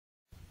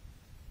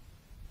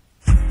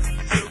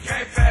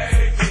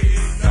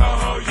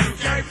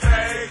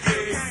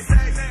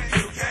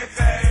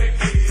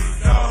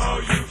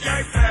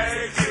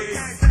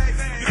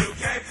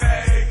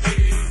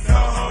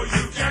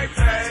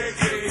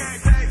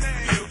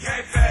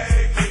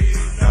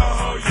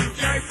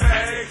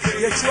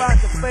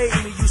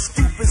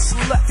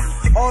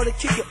all to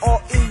kick it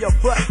all in your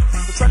butt.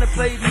 For trying to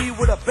play me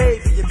with a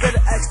baby, you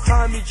better ask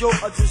Tommy, Joe,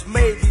 or just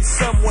maybe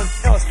someone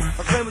else.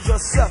 Or claim it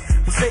yourself,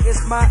 but say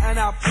it's mine and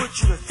I'll put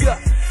you to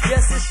death.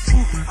 Yes, it's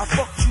true, I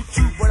fucked you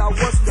too, but I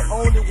wasn't the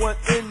only one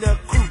in the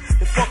crew.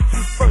 They fucked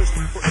you first,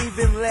 or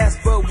even last,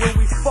 but when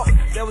we fucked,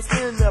 that was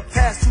in the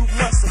past 2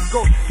 months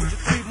ago. But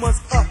you're 3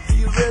 months up, do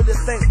you really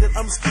think that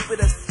I'm stupid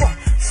as fuck?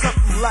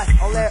 Something like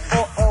I'll add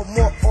or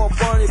more, or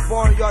Barney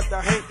Barnyard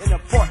to hang in the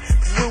park.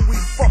 Cause when we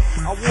fucked,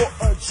 I wore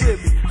a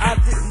jimmy. I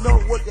didn't know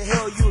what the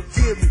hell you would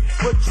give me,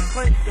 but you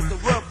claimed that the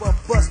rubber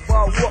bust, but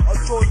I wore a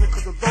Trojan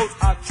cause of those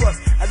I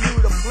trust. I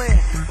knew the plan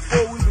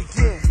before we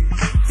began.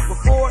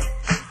 Before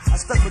I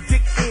stuck my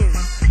dick in,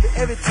 but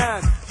every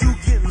time you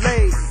get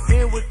laid,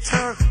 in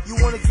return you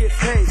wanna get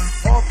paid.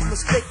 All for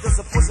mistake, that's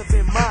supposed to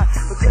be mine,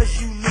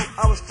 because you knew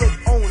I was straight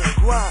on the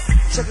grind.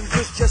 Checking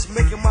this, just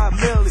making my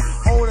melody.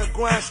 On the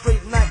grind,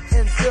 straight night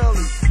and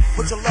daily.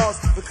 But you lost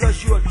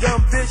because you a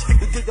dumb bitch.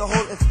 You did the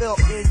whole and fell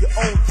in your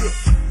own ditch.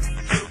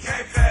 You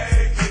can't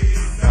fake me,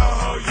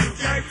 no, you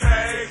can't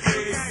fake me.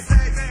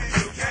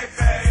 You can't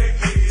fake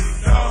me,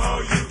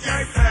 no, you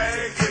can't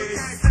fake me.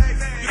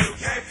 You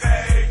can't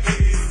fake me,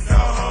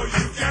 no,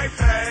 you can't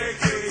fake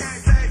me.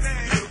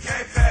 You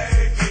can't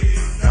fake me,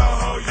 no,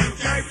 you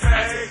can't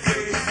fake me.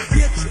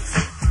 Bitches,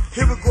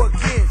 here we go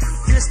again.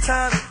 This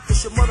time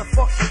it's your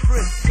motherfucking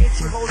friend. Can't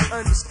you hold and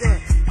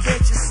understand?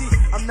 Can't you see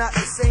I'm not the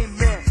same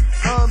man?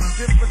 I'm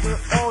different than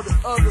all the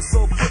others,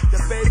 so put the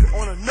baby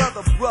on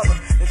another brother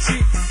and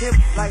treat him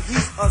like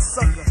he's a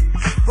sucker.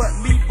 But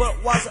me,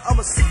 Budwyser, I'm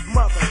a sick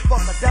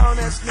motherfucker. Down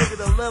ass nigga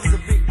that loves a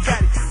big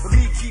caddy. But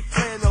me keep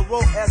playing the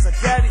role as a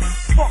daddy.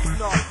 Fuck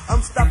no,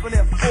 I'm stopping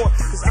at 4,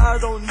 cause I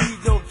don't need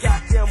no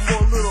goddamn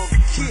more little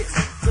kids.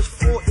 Cause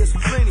 4 is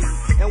plenty,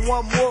 and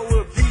 1 more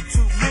will be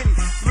too many.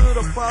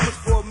 Little problems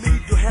for me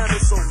to handle,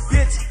 so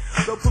bitch,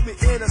 don't put me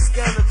in a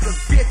scandal, cause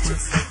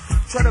bitches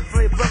try to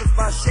play brothers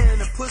by sharing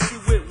the pussy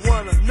with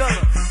one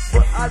another.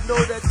 But I know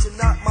that you're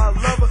not my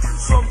lover,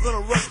 so I'm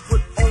gonna rush and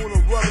put on a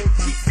rubber and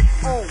keep it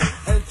on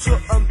until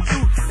I'm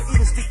through. And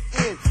even stick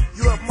in,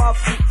 you have my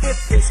food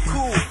if it's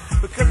cool,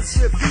 because it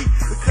should be,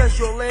 because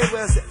your label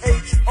is the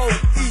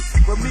H-O-E.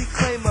 But me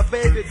claim my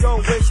baby,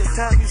 don't waste your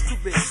time, you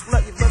stupid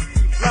slut, you must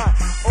be blind.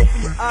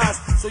 Open your eyes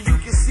so you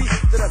can see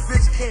that a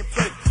bitch can't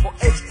play or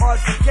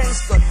HRD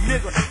gangster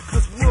nigga,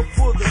 cause we'll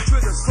pull the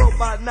trigger. So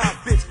by now,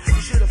 bitch,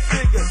 you should have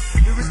figured.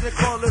 The reason they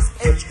call us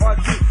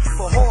HRD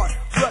for hard,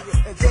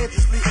 rugged, and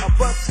dangerously a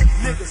bunch of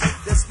niggas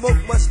that smoke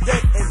much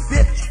dank, and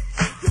bitch,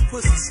 your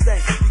pussy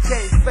stank. You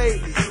can't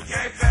fade me. You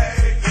can't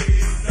fake me,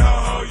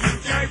 no, you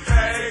can't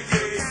fake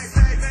me.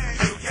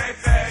 You can't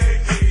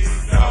fake me,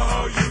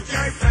 no, you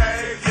can't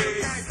fake me.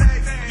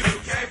 You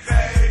can't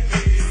fake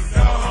me,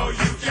 no,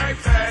 you can't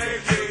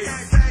fake me.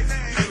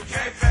 You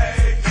can't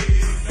fake me,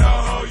 no,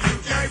 you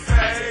can't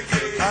fake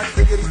me. I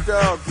diggity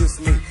dog gets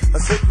me, a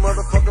sick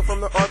motherfucker from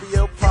the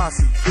RBL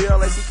posse.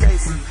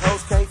 BLACKC,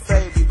 hoes can't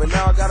fade me, but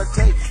now I got a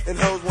tape, and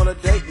hoes wanna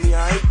date me.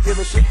 I ain't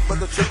giving shit but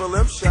the triple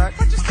M shot.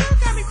 But you still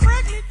got me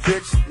pregnant.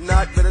 Bitch,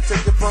 not better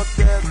take your punk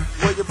ass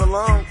where you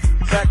belong.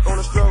 Back on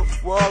the stroke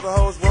where all the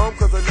hoes roam,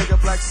 cause a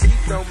nigga black sheep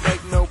don't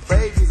make no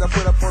babies. I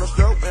put up on a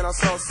stroke and I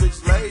saw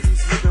 6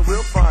 ladies looking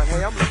real fine.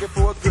 Hey, I'm looking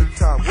for a good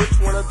time. Which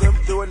one of them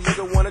do a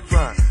nigga wanna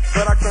grind?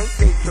 But I can't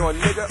think, no a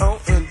nigga on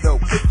endo.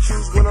 Pick,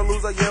 choose, win or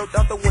lose, I yelled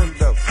out the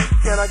window.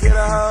 Can I get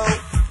a hoe?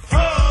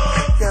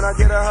 Can I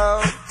get a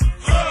hoe?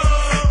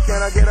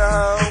 Can I get a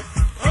hoe?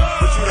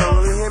 But you don't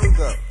really hear me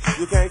though.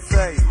 You can't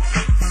fade me.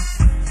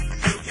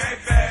 You can't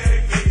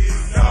fake me,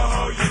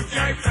 no, you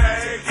can't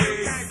fake me.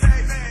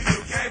 You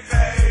can't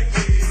fake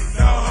me,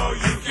 no,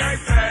 you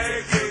can't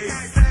fake me.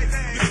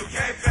 You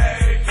can't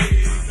fake me,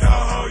 no,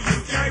 you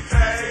can't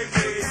fake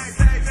me.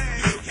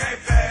 You can't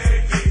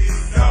fake me,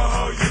 no,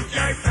 you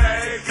can't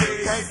fake me.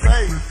 Can't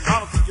fade, I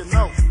don't think you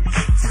know.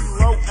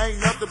 T-Low ain't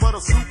nothing but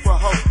a super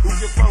hoe who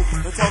can float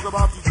and talk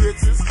about these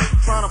bitches.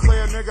 Trying to play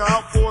a nigga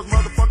out for his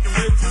motherfucking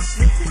riches.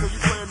 Sneaky, cause you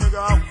play a nigga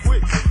out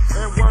quick.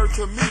 And word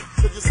to me,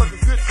 cause you're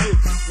sucking good dick.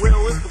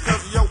 Well, it's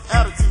because of your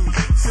attitude.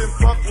 Shouldn't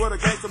fuck with a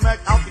gangster Mac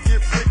out to get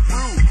Rick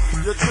through.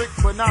 You're trick,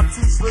 but not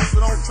too slick, so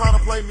don't try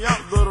to play me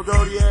out, little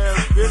dirty ass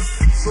bitch.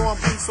 So I'm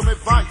giving some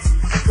advice,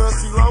 cause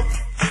T-Low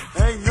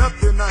ain't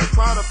nothing nice.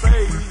 Trying to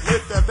fade me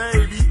with that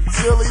baby,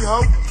 silly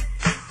hoe.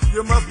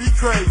 You must be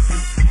crazy.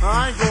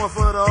 I ain't going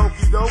for the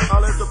okey doke. I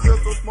let the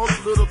pistol smoke,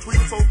 little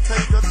tweet, so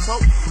take the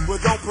coke. But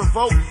don't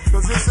provoke,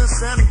 cause this is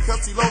Sammy,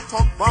 cause T-Low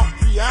talk about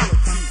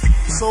reality.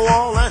 So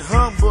all that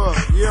humbug,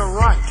 yeah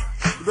right.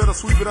 You better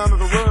sweep it under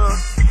the rug,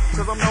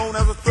 cause I'm known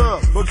as a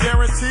thug. But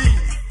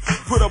guaranteed,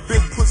 put a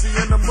big pussy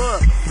in the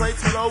mud. Play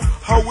T-Low,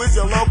 hoe is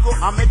your local.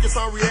 I make your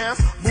sorry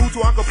ass move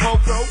to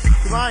Acapulco,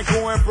 cause I ain't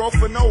going broke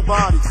for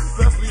nobody,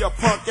 especially a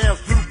punk ass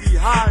groupie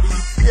hottie.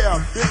 Yeah,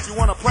 bitch, you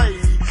wanna play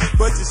me,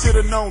 but you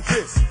should've known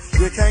this.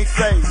 You can't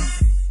fade me.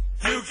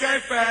 You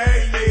can't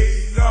fade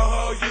me,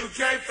 no, you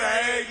can't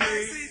fade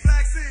me.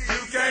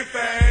 You can't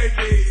fade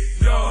me,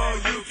 no,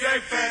 you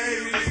can't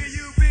fade me.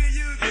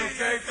 You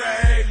can't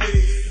fade me,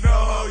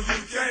 no, you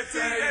can't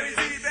fade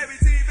me.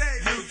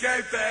 You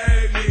can't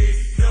fade me,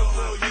 no,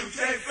 you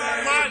can't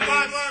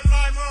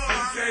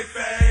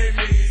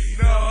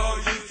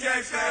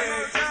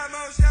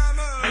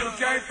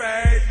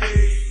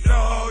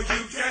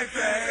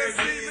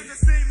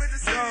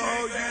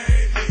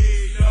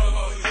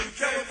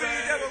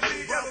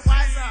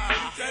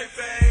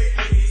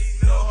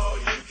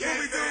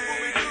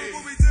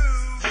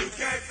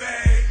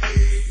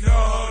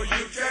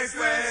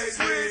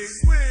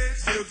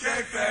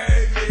can't fake